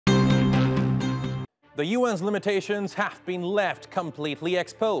The UN's limitations have been left completely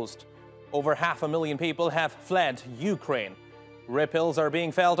exposed. Over 500,000 people have fled Ukraine. Ripples are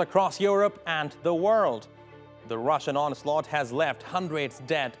being felt across Europe and the world. The Russian onslaught has left hundreds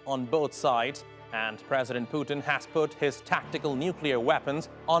dead on both sides, and President Putin has put his tactical nuclear weapons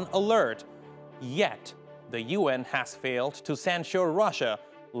on alert. Yet, the UN has failed to censure Russia,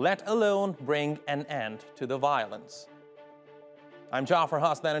 let alone bring an end to the violence. I'm Jafar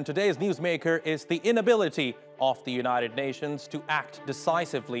Hasnan, and today's newsmaker is the inability of the United Nations to act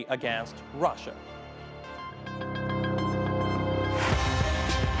decisively against Russia.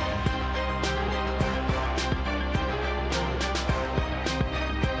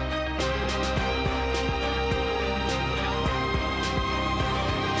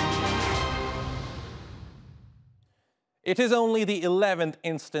 It is only the 11th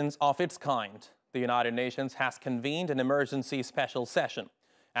instance of its kind. The United Nations has convened an emergency special session.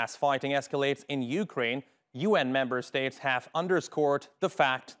 As fighting escalates in Ukraine, UN member states have underscored the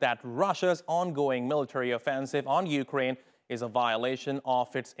fact that Russia's ongoing military offensive on Ukraine is a violation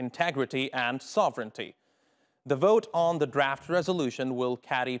of its integrity and sovereignty. The vote on the draft resolution will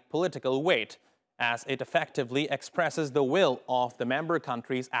carry political weight, as it effectively expresses the will of the member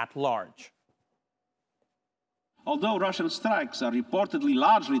countries at large. Although Russian strikes are reportedly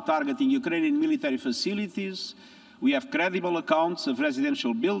largely targeting Ukrainian military facilities, we have credible accounts of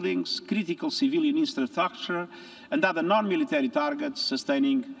residential buildings, critical civilian infrastructure, and other non-military targets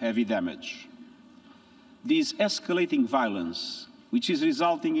sustaining heavy damage. This escalating violence, which is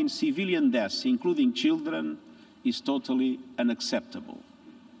resulting in civilian deaths, including children, is totally unacceptable.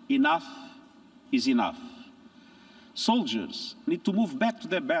 Enough is enough. Soldiers need to move back to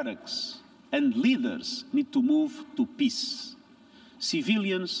their barracks, and leaders need to move to peace.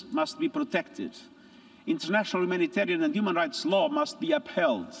 Civilians must be protected. International humanitarian and human rights law must be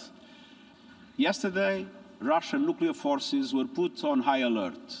upheld. Yesterday, Russian nuclear forces were put on high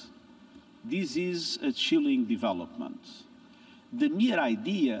alert. This is a chilling development. The mere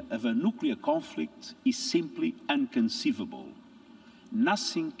idea of a nuclear conflict is simply inconceivable.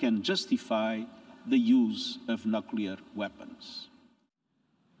 Nothing can justify the use of nuclear weapons.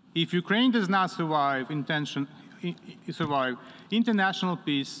 If Ukraine does not survive, international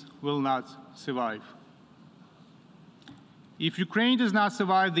peace will not survive. If Ukraine does not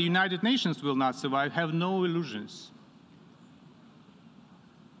survive, the United Nations will not survive. Have no illusions.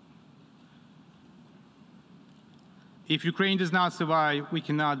 If Ukraine does not survive, we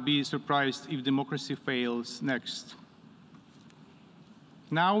cannot be surprised if democracy fails next.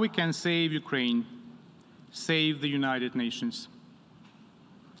 Now we can save Ukraine, save the United Nations,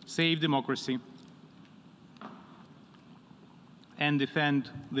 save democracy, and defend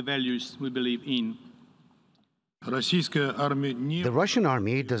the values we believe in. The Russian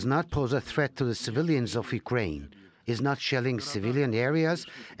army does not pose a threat to the civilians of Ukraine, is not shelling civilian areas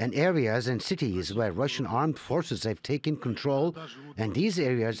and cities where Russian armed forces have taken control, and these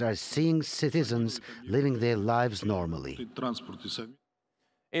areas are seeing citizens living their lives normally.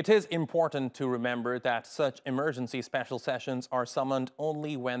 It is important to remember that such emergency special sessions are summoned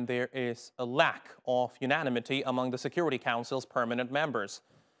only when there is a lack of unanimity among the Security Council's permanent members.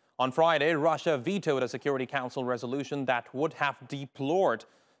 On Friday, Russia vetoed a Security Council resolution that would have deplored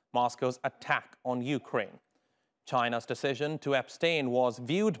Moscow's attack on Ukraine. China's decision to abstain was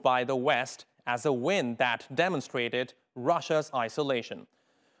viewed by the West as a win that demonstrated Russia's isolation.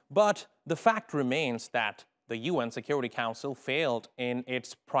 But the fact remains that the UN Security Council failed in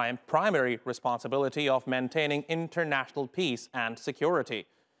its primary responsibility of maintaining international peace and security,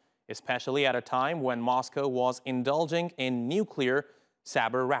 especially at a time when Moscow was indulging in nuclear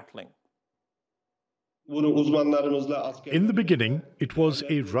saber-rattling. In the beginning, it was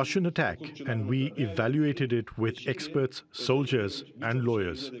a Russian attack, and we evaluated it with experts, soldiers, and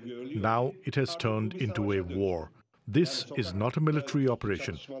lawyers. Now it has turned into a war. This is not a military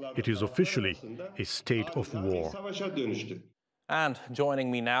operation. It is officially a state of war. And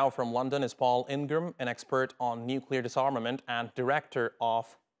joining me now from London is Paul Ingram, an expert on nuclear disarmament and director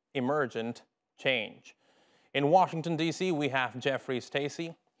of Emergent Change. In Washington, D.C., we have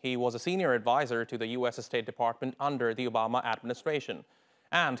Stacey. He was a senior advisor to the U.S. State Department under the Obama administration.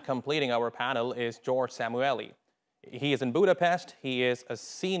 And completing our panel is George Szamuely. He is in Budapest. He is a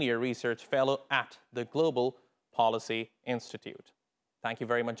senior research fellow at the Global Policy Institute. Thank you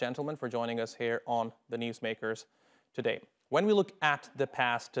very much, gentlemen, for joining us here on the Newsmakers today. When we look at the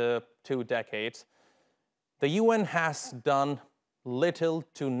past 2 decades, the UN has done little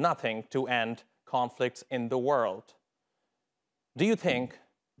to nothing to end conflicts in the world. Do you think,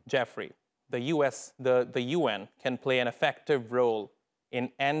 Jeffrey, the UN can play an effective role in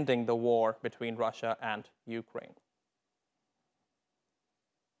ending the war between Russia and Ukraine?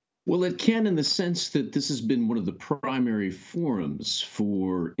 Well, it can in the sense that this has been one of the primary forums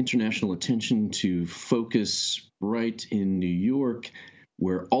for international attention to focus right in New York,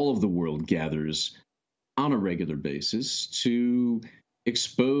 where all of the world gathers on a regular basis to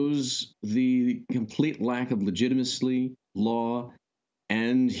expose the complete lack of legitimacy, law,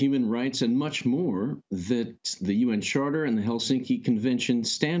 and human rights, and much more that the UN Charter and the Helsinki Convention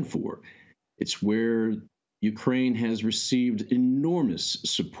stand for. It's where Ukraine has received enormous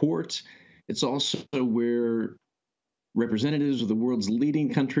support. It's also where representatives of the world's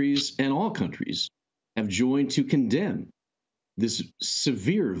leading countries and all countries have joined to condemn this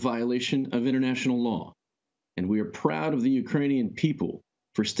severe violation of international law. And we are proud of the Ukrainian people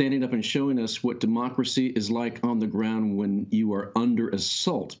for standing up and showing us what democracy is like on the ground when you are under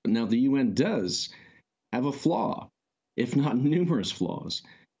assault. But now the UN does have a flaw, if not numerous flaws.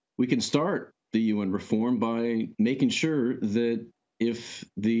 We can start the UN reform by making sure that if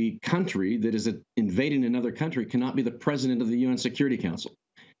the country that is invading another country cannot be the president of the UN Security Council,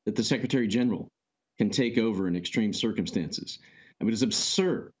 that the Secretary General can take over in extreme circumstances. I mean, it's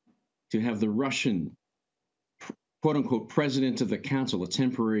absurd to have the Russian quote-unquote president of the council, a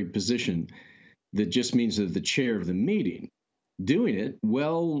temporary position that just means that the chair of the meeting, doing it,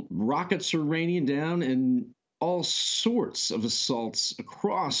 well, rockets are raining down and all sorts of assaults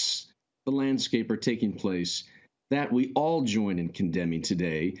across the landscape are taking place that we all join in condemning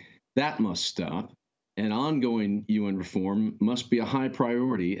today. That must stop. And ongoing UN reform must be a high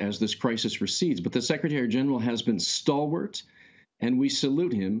priority as this crisis recedes. But the Secretary General has been stalwart, and we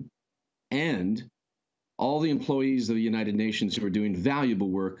salute him and all the employees of the United Nations who are doing valuable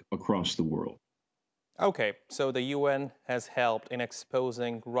work across the world. Okay, so the UN has helped in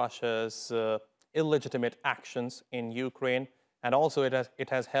exposing Russia's illegitimate actions in Ukraine, and also it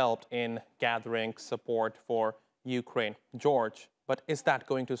has helped in gathering support for Ukraine. George, but is that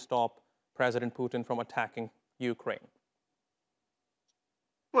going to stop President Putin from attacking Ukraine?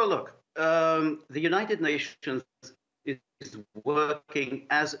 Well, look, the United Nations is working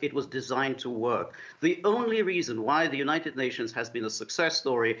as it was designed to work. The only reason why the United Nations has been a success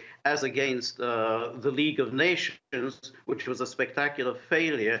story as against the League of Nations, which was a spectacular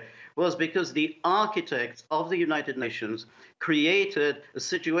failure, was because the architects of the United Nations created a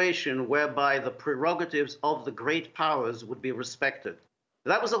situation whereby the prerogatives of the great powers would be respected.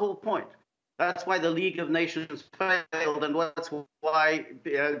 That was the whole point. That's why the League of Nations failed, and that's why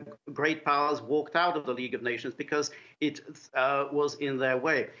great powers walked out of the League of Nations, because it was in their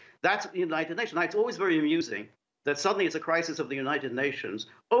way. That's the United Nations. Now, it's always very amusing that suddenly it's a crisis of the United Nations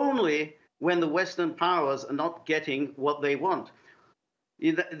only when the Western powers are not getting what they want.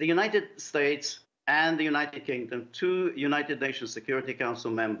 The United States and the United Kingdom, two United Nations Security Council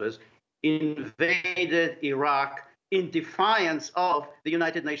members, invaded Iraq in defiance of the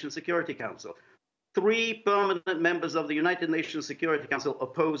United Nations Security Council. 3 permanent members of the United Nations Security Council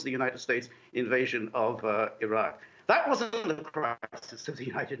opposed the United States invasion of Iraq. That wasn't the crisis of the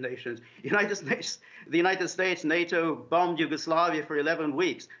United Nations. The United States, NATO bombed Yugoslavia for 11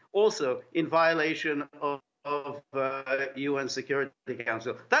 weeks, also in violation of UN Security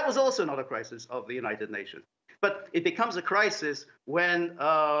Council. That was also not a crisis of the United Nations. But it becomes a crisis when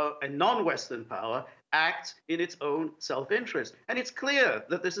a non-Western power acts in its own self-interest. And it's clear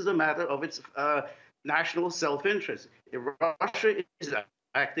that this is a matter of its national self-interest. Russia is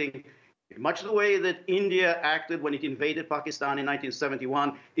acting in much the way that India acted when it invaded Pakistan in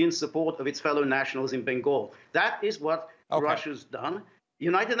 1971 in support of its fellow nationals in Bengal. That is what Russia's done.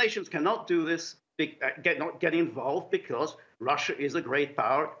 United Nations cannot do this, not get involved, because Russia is a great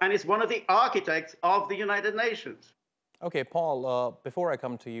power and is one of the architects of the United Nations. Okay, Paul, before I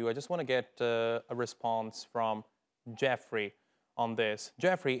come to you, I just want to get a response from Jeffrey on this.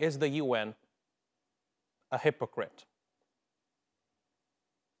 Jeffrey, is the UN a hypocrite?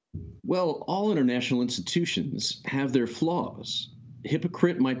 Well, all international institutions have their flaws.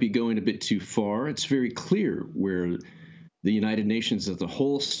 Hypocrite might be going a bit too far. It's very clear where the United Nations as a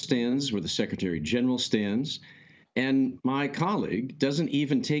whole stands, where the Secretary General stands. And my colleague doesn't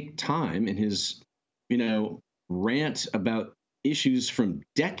even take time in his, rant about issues from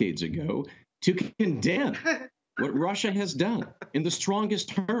decades ago to condemn what Russia has done in the strongest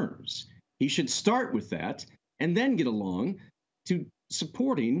terms. He should start with that and then get along to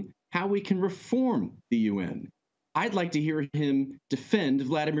supporting how we can reform the UN. I'd like to hear him defend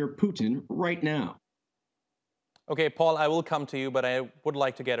Vladimir Putin right now. Okay, Paul, I will come to you, but I would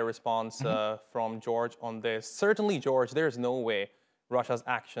like to get a response from George on this. Certainly, George, there's no way Russia's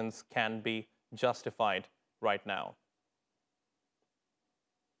actions can be justified right now.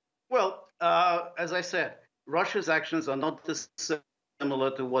 as I said, Russia's actions are not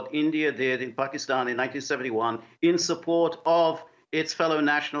dissimilar to what India did in Pakistan in 1971 in support of its fellow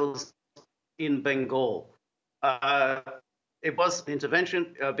nationals in Bengal. It was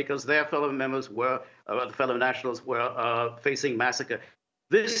intervention because their fellow members were, the fellow nationals were facing massacre.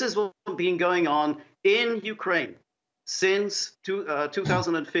 This has been going on in Ukraine since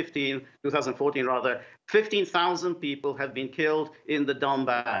 2014 rather. 15,000 people have been killed in the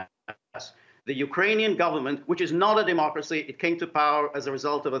Donbass. The Ukrainian government, which is not a democracy, it came to power as a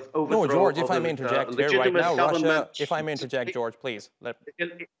result of an overthrow. No, George, if I may interject here right now, Russia, if I may interject, George, please.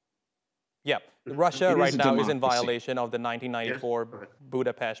 Yeah, Russia right now is in violation of the 1994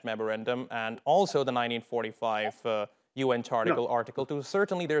 Budapest Memorandum and also the 1945 UN Article 2.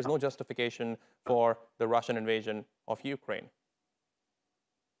 Certainly, there is no justification for the Russian invasion of Ukraine.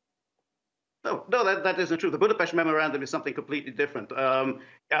 No, that isn't true. The Budapest Memorandum is something completely different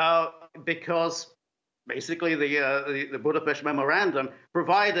because basically the Budapest Memorandum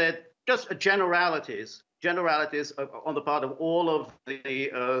provided just generalities on the part of all of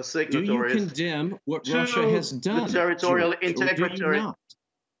the signatories. Do you condemn what Russia has done? The territorial integrity. Do you not?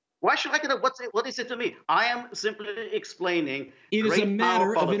 Why should I condemn? What is it to me? I am simply explaining. It is a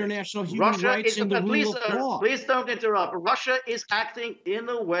matter of international human rights and the rule of law. Please don't interrupt. Russia is acting in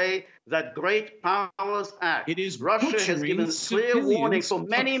a way that great powers act. It is Russia has given clear warning for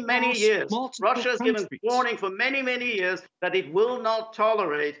many, many years. Russia has given warning for many, many years that it will not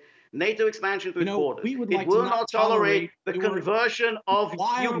tolerate NATO expansion to its borders. It will not tolerate the conversion of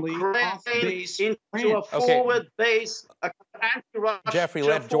Ukraine into a forward base, anti-Russia Jeffrey,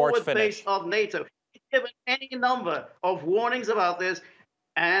 let George forward finish. base of NATO. It's given any number of warnings about this,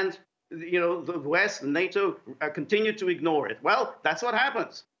 and the West, NATO, continue to ignore it. Well, that's what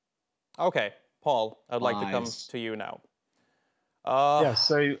happens. Okay, Paul, I'd like to come to you now.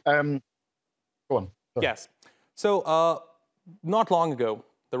 So go on. Sorry. Yes. So not long ago,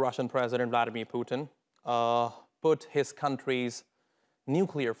 the Russian President Vladimir Putin put his country's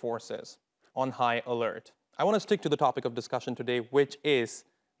nuclear forces on high alert. I want to stick to the topic of discussion today, which is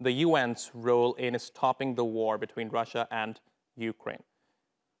the UN's role in stopping the war between Russia and Ukraine.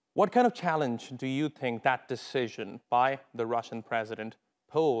 What kind of challenge do you think that decision by the Russian president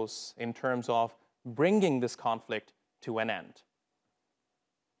pose in terms of bringing this conflict to an end?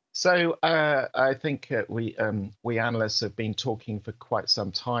 So I think we analysts have been talking for quite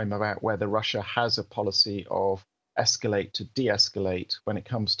some time about whether Russia has a policy of escalate to de-escalate when it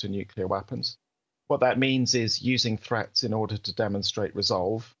comes to nuclear weapons. What that means is using threats in order to demonstrate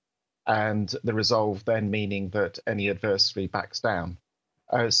resolve, and the resolve then meaning that any adversary backs down.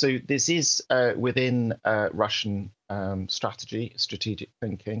 So this is within Russian strategic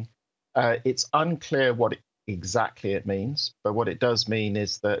thinking. It's unclear what exactly it means, but what it does mean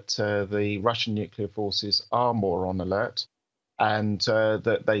is that the Russian nuclear forces are more on alert and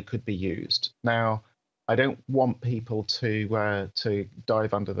that they could be used. Now, I don't want people to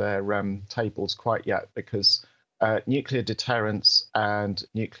dive under their tables quite yet, because nuclear deterrence and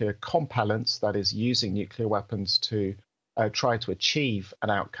nuclear compellence, that is using nuclear weapons to try to achieve an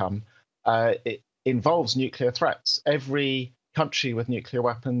outcome, it involves nuclear threats. Every country with nuclear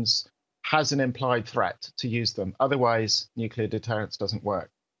weapons has an implied threat to use them. Otherwise, nuclear deterrence doesn't work.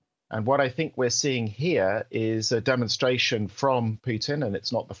 And what I think we're seeing here is a demonstration from Putin, and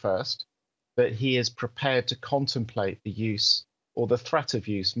it's not the first, that he is prepared to contemplate the use, or the threat of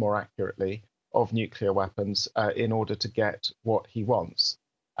use more accurately, of nuclear weapons in order to get what he wants.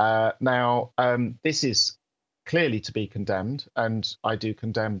 Now, this is clearly to be condemned, and I do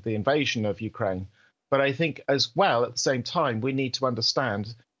condemn the invasion of Ukraine. But I think as well, at the same time, we need to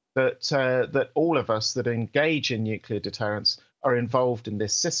understand that that all of us that engage in nuclear deterrence are involved in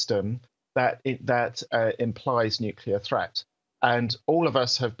this system that implies nuclear threat. And all of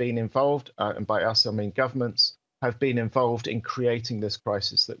us have been involved, and by us I mean governments, have been involved in creating this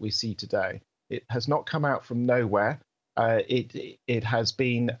crisis that we see today. It has not come out from nowhere. It has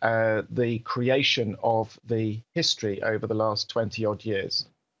been the creation of the history over the last 20-odd years.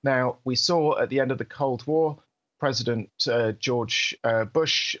 Now, we saw at the end of the Cold War, President George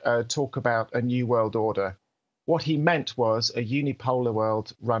Bush talk about a new world order. What he meant was a unipolar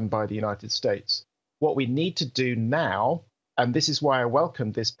world run by the United States. What we need to do now, and this is why I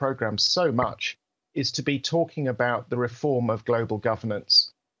welcome this program so much, is to be talking about the reform of global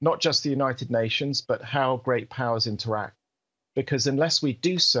governance, not just the United Nations, but how great powers interact. Because unless we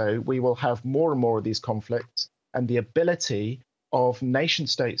do so, we will have more and more of these conflicts, and the ability of nation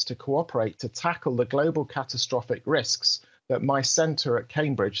states to cooperate to tackle the global catastrophic risks that my centre at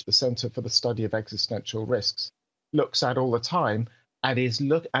Cambridge, the Centre for the Study of Existential Risks, looks at all the time, and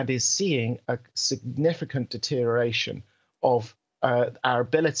is seeing a significant deterioration of our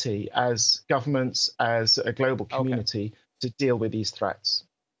ability as governments, as a global community, to deal with these threats.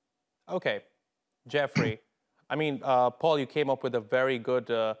 Okay, Jeffrey. I mean, Paul, you came up with a very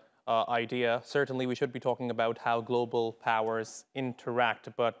good idea. Certainly, we should be talking about how global powers interact,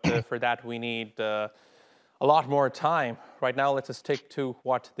 but for that we need a lot more time. Right now, let's stick to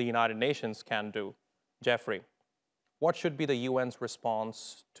what the United Nations can do. Jeffrey, what should be the UN's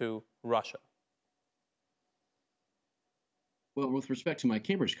response to Russia? Well, with respect to my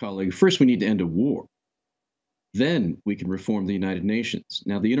Cambridge colleague, first we need to end a war. Then we can reform the United Nations.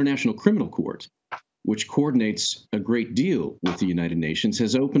 Now, the International Criminal Court, which coordinates a great deal with the United Nations,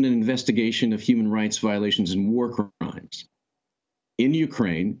 has opened an investigation of human rights violations and war crimes in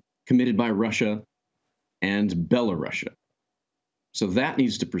Ukraine committed by Russia and Belarus. So that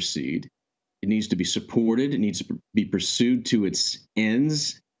needs to proceed. It needs to be supported. It needs to be pursued to its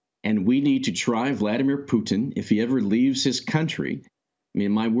ends. And we need to try Vladimir Putin, if he ever leaves his country. I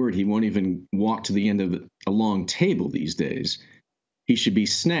mean, my word, he won't even walk to the end of a long table these days. He should be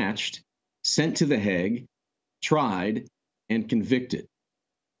snatched, sent to The Hague, tried, and convicted.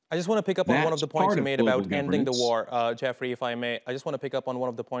 I just want to pick up on one of the points you made about ending the war, Jeffrey, if I may. I just want to pick up on one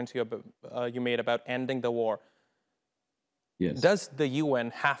of the points you made about ending the war. Yes. Does the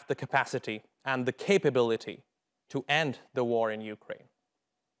UN have the capacity and the capability to end the war in Ukraine?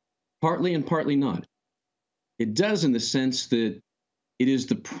 Partly and partly not. It does in the sense that it is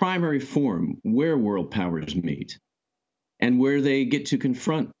the primary forum where world powers meet and where they get to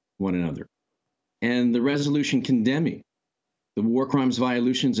confront one another. And the resolution condemning the war crimes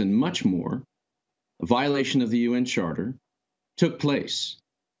violations and much more, a violation of the UN Charter, took place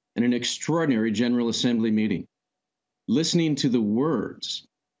in an extraordinary General Assembly meeting. Listening to the words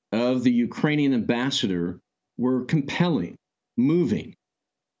of the Ukrainian ambassador were compelling, moving,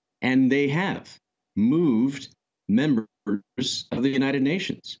 and they have moved members of the United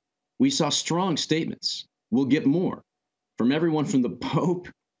Nations. We saw strong statements. We'll get more from everyone from the Pope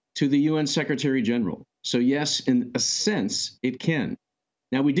to the UN Secretary General. So yes, in a sense, it can.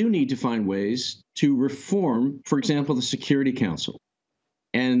 Now, we do need to find ways to reform, for example, the Security Council.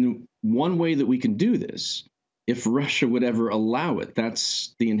 And one way that we can do this, if Russia would ever allow it,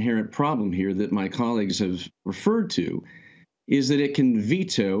 that's the inherent problem here that my colleagues have referred to, is that it can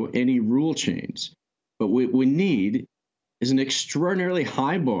veto any rule change. But what we need is an extraordinarily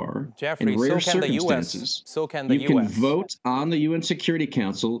high bar. Jeffrey, in rare so can circumstances. The US. So can the US. You can vote on the UN Security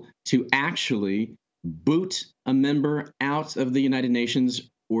Council to actually boot a member out of the United Nations,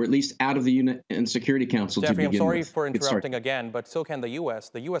 or at least out of the UN Security Council. Jeffrey, to begin I'm sorry with. for interrupting again, but so can the US.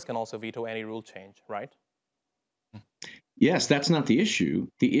 The US can also veto any rule change, right? Yes, that's not the issue.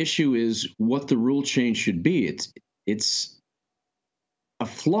 The issue is what the rule change should be. It's a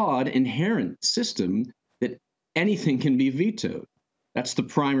flawed, inherent system that anything can be vetoed. That's the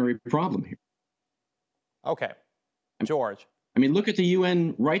primary problem here. Okay. George. I mean, look at the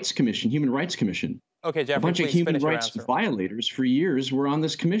UN Rights Commission, Human Rights Commission. Okay, Jeffrey, a bunch of please human finish your rights answer. violators for years were on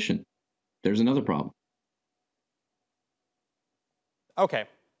this commission. There's another problem. Okay.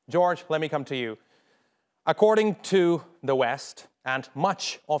 George, let me come to you. According to the West and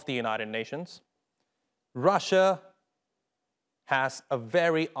much of the United Nations, Russia has a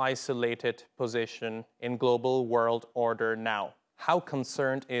very isolated position in global world order now. How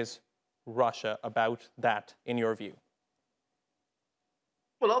concerned is Russia about that, in your view?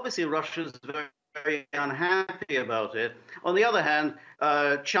 Well, obviously, Russia's very unhappy about it. On the other hand,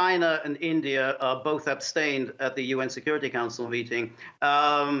 China and India both abstained at the UN Security Council meeting.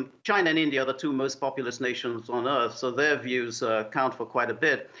 China and India are the two most populous nations on earth, so their views count for quite a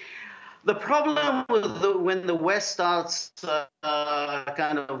bit. The problem with when the West starts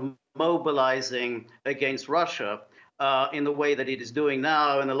kind of mobilizing against Russia in the way that it is doing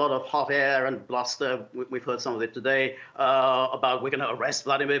now, and a lot of hot air and bluster, we've heard some of it today, about we're going to arrest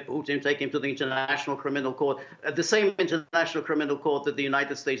Vladimir Putin, take him to the International Criminal Court, the same International Criminal Court that the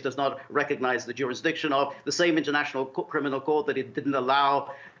United States does not recognize the jurisdiction of, the same International Criminal Court that it didn't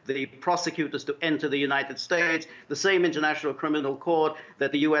allow the prosecutors to enter the United States, the same International Criminal Court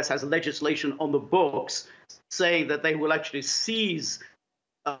that the US has legislation on the books saying that they will actually seize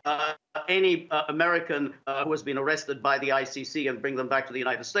any American who has been arrested by the ICC and bring them back to the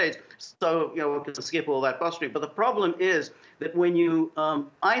United States. So, you know, we can skip all that bustering. But the problem is that when you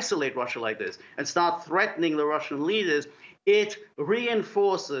isolate Russia like this and start threatening the Russian leaders, it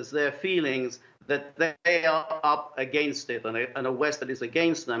reinforces their feelings that they are up against it and a West that is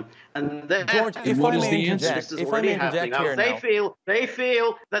against them. And George, if I may interject, they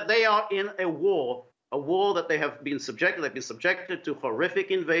feel that they are in a war a war that they have been subjected. They've been subjected to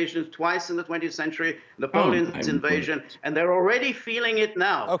horrific invasions twice in the 20th century, Napoleon's invasion, and they're already feeling it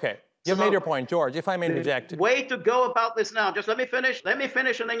now. Okay, you've made your point, George. If I may interject. The way to go about this now, just let me finish,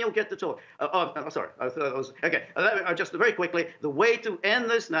 and then you'll get to talk. Sorry. Okay, just very quickly, the way to end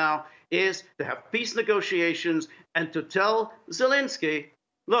this now is to have peace negotiations and to tell Zelensky,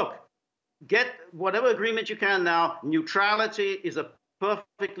 look, get whatever agreement you can now. Neutrality is a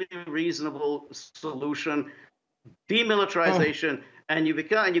perfectly reasonable solution. Demilitarization, and you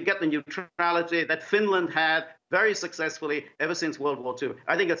get the neutrality that Finland had very successfully ever since World War II.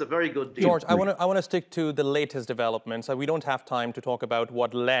 I think that's a very good deal. George, I want to stick to the latest developments. We don't have time to talk about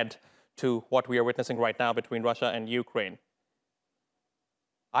what led to what we are witnessing right now between Russia and Ukraine.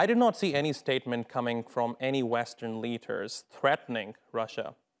 I did not see any statement coming from any Western leaders threatening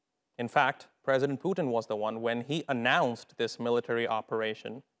Russia. In fact, President Putin was the one when he announced this military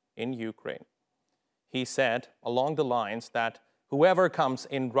operation in Ukraine. He said along the lines that whoever comes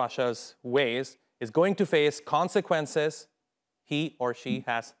in Russia's ways is going to face consequences he or she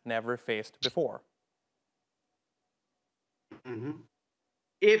has never faced before. Mm-hmm.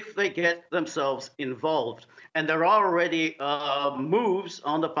 If they get themselves involved. And there are already moves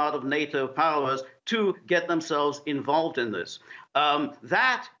on the part of NATO powers to get themselves involved in this.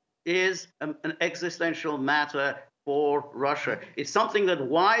 That is an existential matter for Russia. It's something that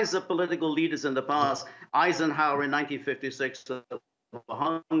wiser political leaders in the past, Eisenhower in 1956 of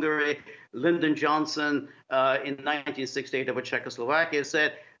Hungary, Lyndon Johnson in 1968 over Czechoslovakia,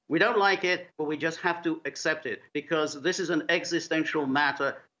 said, we don't like it, but we just have to accept it because this is an existential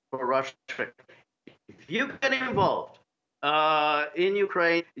matter for Russia. If you get involved in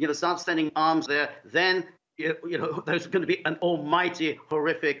Ukraine, start sending arms there, then there's going to be an almighty,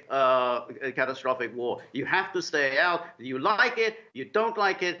 horrific, catastrophic war. You have to stay out. You like it, you don't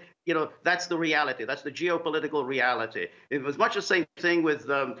like it. That's the reality. That's the geopolitical reality. It was much the same thing with,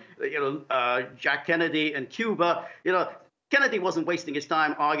 Jack Kennedy and Cuba. Kennedy wasn't wasting his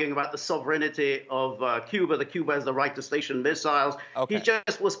time arguing about the sovereignty of Cuba. That Cuba has the right to station missiles. Okay. He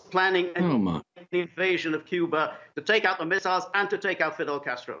just was planning an invasion of Cuba to take out the missiles and to take out Fidel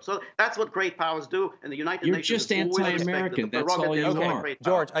Castro. So that's what great powers do. And the United Nations You're just anti-American. That's all you are.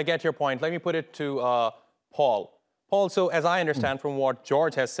 George, I get your point. Let me put it to Paul. Paul, so as I understand from what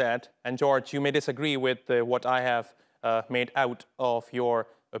George has said, and George, you may disagree with what I have made out of your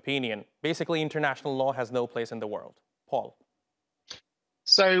opinion. Basically, international law has no place in the world. Paul.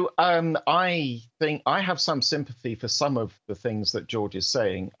 So I think I have some sympathy for some of the things that George is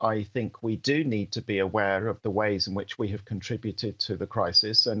saying. I think we do need to be aware of the ways in which we have contributed to the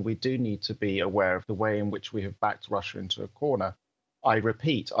crisis, and we do need to be aware of the way in which we have backed Russia into a corner. I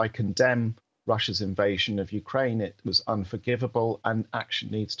repeat, I condemn Russia's invasion of Ukraine. It was unforgivable and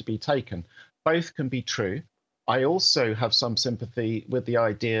action needs to be taken. Both can be true. I also have some sympathy with the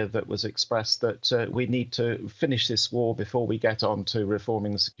idea that was expressed that we need to finish this war before we get on to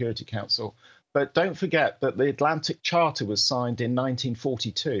reforming the Security Council. But don't forget that the Atlantic Charter was signed in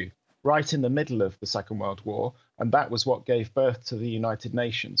 1942, right in the middle of the Second World War, and that was what gave birth to the United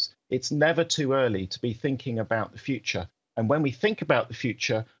Nations. It's never too early to be thinking about the future. And when we think about the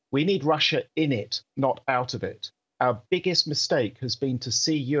future, we need Russia in it, not out of it. Our biggest mistake has been to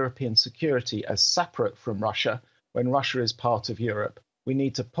see European security as separate from Russia when Russia is part of Europe. We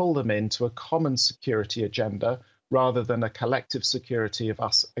need to pull them into a common security agenda rather than a collective security of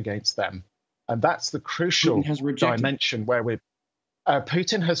us against them. And that's the crucial dimension where we're...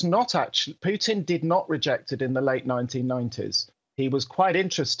 Putin did not reject it in the late 1990s. He was quite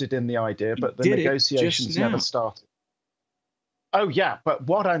interested in the idea, but the negotiations never started. Oh, yeah, but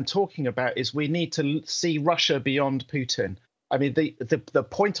what I'm talking about is we need to see Russia beyond Putin. I mean, the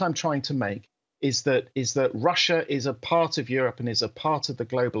point I'm trying to make is that Russia is a part of Europe and is a part of the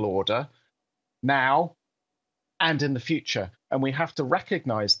global order now and in the future. And we have to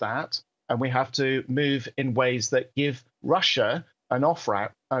recognize that, and we have to move in ways that give Russia an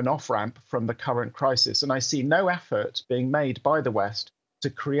off-ramp from the current crisis. And I see no effort being made by the West to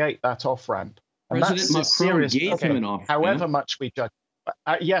create that off-ramp. And President Macron gave him an off-ramp. However much we judge.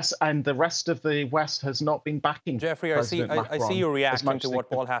 Yes, and the rest of the West has not been backing Jeffrey, I see you reacting to what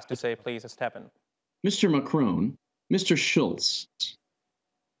Paul has to say. Please step in. Mr. Macron, Mr. Schultz,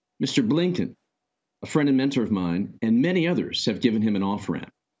 Mr. Blinken, a friend and mentor of mine, and many others have given him an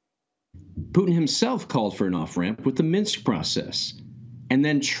off-ramp. Putin himself called for an off-ramp with the Minsk process and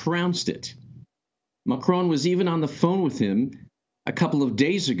then trounced it. Macron was even on the phone with him a couple of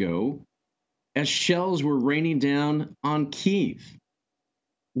days ago as shells were raining down on Kyiv.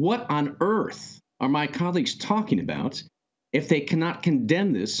 What on earth are my colleagues talking about if they cannot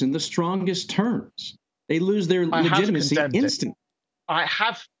condemn this in the strongest terms? They lose their legitimacy instantly. I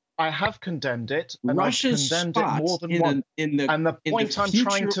have condemned it, and Russia's I've condemned it more than once. And the point I'm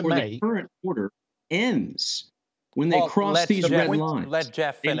trying to make, the current order ends when they cross these red lines. Let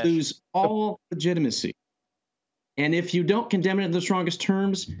Jeff finish. They lose all legitimacy. And if you don't condemn it in the strongest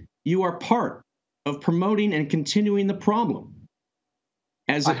terms, you are part of promoting and continuing the problem,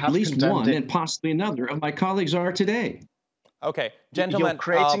 as at least one and possibly another of my colleagues are today. Okay, gentlemen. You're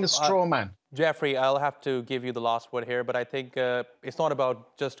creating a straw man. Jeffrey, I'll have to give you the last word here, but I think it's not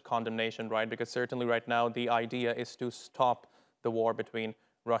about just condemnation, right? Because certainly right now the idea is to stop the war between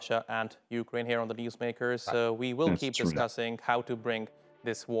Russia and Ukraine here on the Newsmakers. We will keep discussing how to bring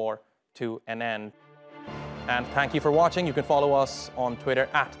this war to an end. And thank you for watching. You can follow us on Twitter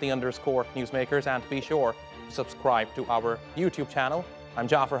 @_Newsmakers, and be sure to subscribe to our YouTube channel. I'm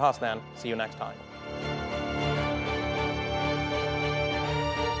Jafar Hasnan. See you next time.